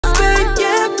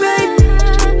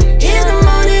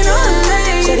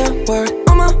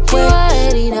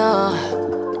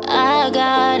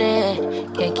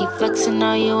flexing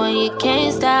on you and you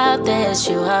can't stop this.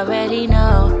 You already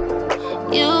know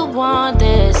you want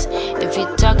this. If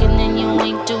you're talking then you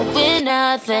ain't doing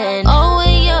nothing. Oh,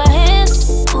 with your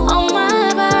hands on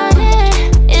my body,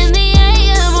 in the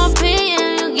AM or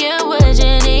PM, you get what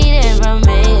you needin' from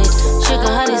me.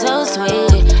 Sugar honey so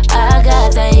sweet, I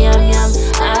got that yum yum,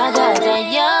 I got that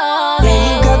yum.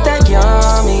 Yeah, you got that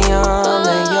yummy yum,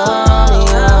 that yummy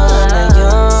yum, that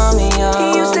yummy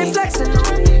yum. You stay flexing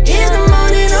in the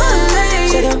morning or late.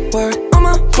 Say the word on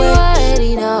my way. You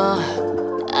already know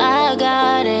I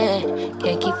got it.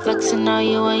 Can't keep flexing on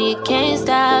you and you can't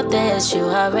stop this. You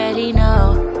already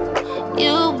know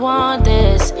you want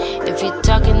this. If you're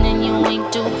talking then you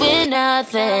ain't doing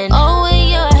nothing. Oh, with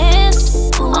your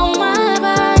hands on my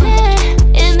body,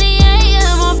 in the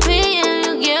AM or PM,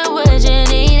 you get what you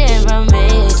needin' from me.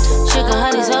 Sugar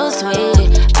honey so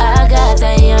sweet, I got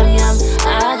that yum yum,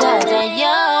 I got that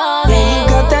yum. Yeah, you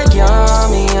got that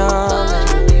yummy yum.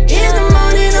 In the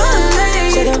morning or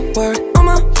late. Say the word on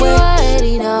my You way.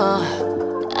 already know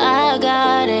I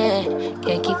got it.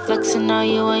 Can't keep flexing on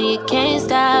you and you can't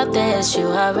stop this. You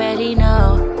already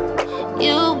know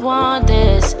you want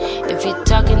this. If you're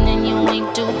talking then you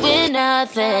ain't doing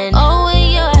nothing. Oh,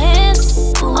 with your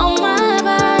hands on my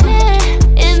body,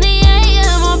 in the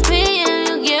AM or PM,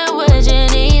 you get what you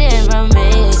needin' from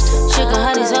me. Sugar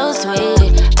honey so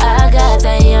sweet, I got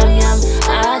that yum yum,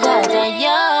 I got that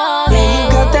yum. Yeah,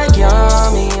 you got that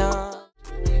yummy yum.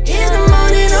 In the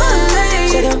morning or late.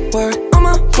 Say the word on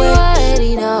my You way.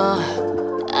 already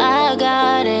know I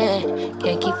got it.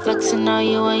 Can't keep flexing on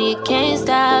you and you can't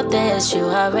stop this. You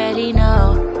already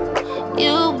know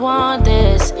you want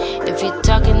this. If you're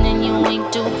talking then you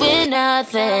ain't doing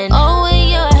nothing. Oh, with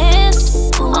your hands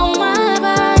on my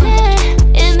body,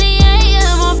 in the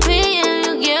AM or PM,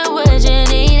 you get what you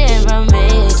needin' from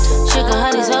me. Sugar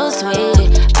honey so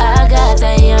sweet, I got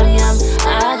that yum yum,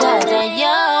 I got that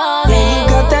yum. Yeah, you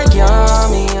got that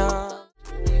yummy yum.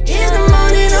 In the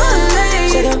morning or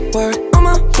late. Say the word on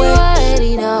my You way.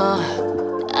 already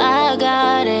know I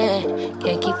got it.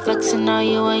 Can't keep flexing on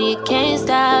you and you can't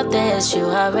stop this. You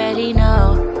already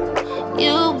know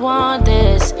you want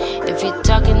this. If you're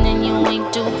talking then you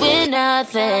ain't doing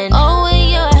nothing. Oh, with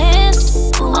your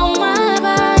hands on my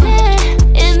body,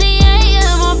 in the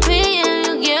AM or PM,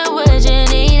 you get what you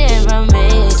needin' from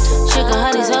me. Sugar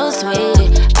honey so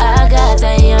sweet, I got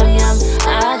that yum yum,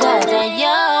 I got that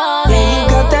yum. Yeah, you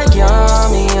got that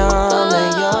yummy yum,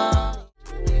 that yum.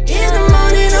 In the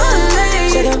morning or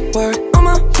late. Say the word on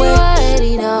my You way.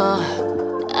 already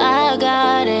know I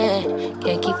got it.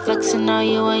 Can't keep flexing on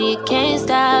you and you can't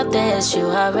stop this. You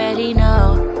already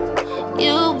know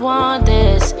you want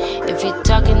this. If you're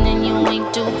talking then you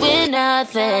ain't doing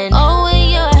nothing. Oh, with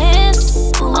your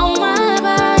hands on my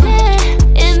body,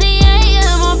 in the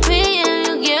AM or PM,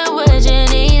 you get what you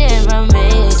needin' from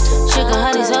me. Sugar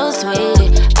honey so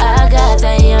sweet, I got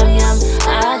that yum yum,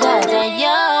 I got that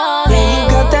yum. Yeah, you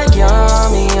got that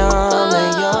yummy yum,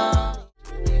 that yum.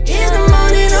 In the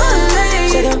morning or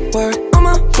late. Say the word on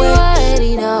my You way.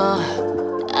 already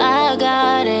know I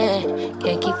got it.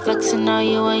 Can't keep flexing on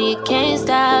you and you can't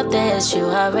stop this. You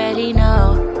already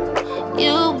know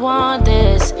you want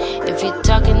this. If you're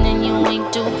talking then you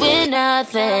ain't doing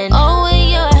nothing. Oh, with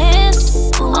your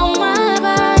hands on my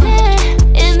body,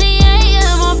 in the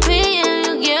AM or PM,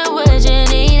 you get what you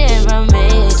needin' from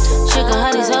me. Sugar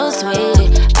honey so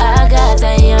sweet, I got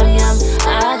that yum yum,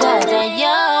 I got that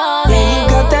yum. Yeah, you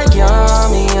got that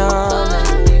yummy yum.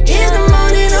 In the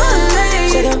morning or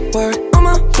late. Say the word on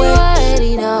my You way.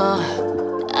 already know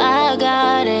I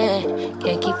got it.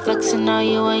 Can't keep flexing on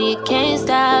you and you can't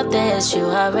stop this. You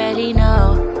already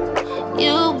know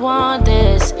you want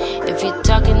this. If you're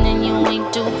talking then you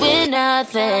ain't doing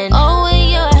nothing. Oh,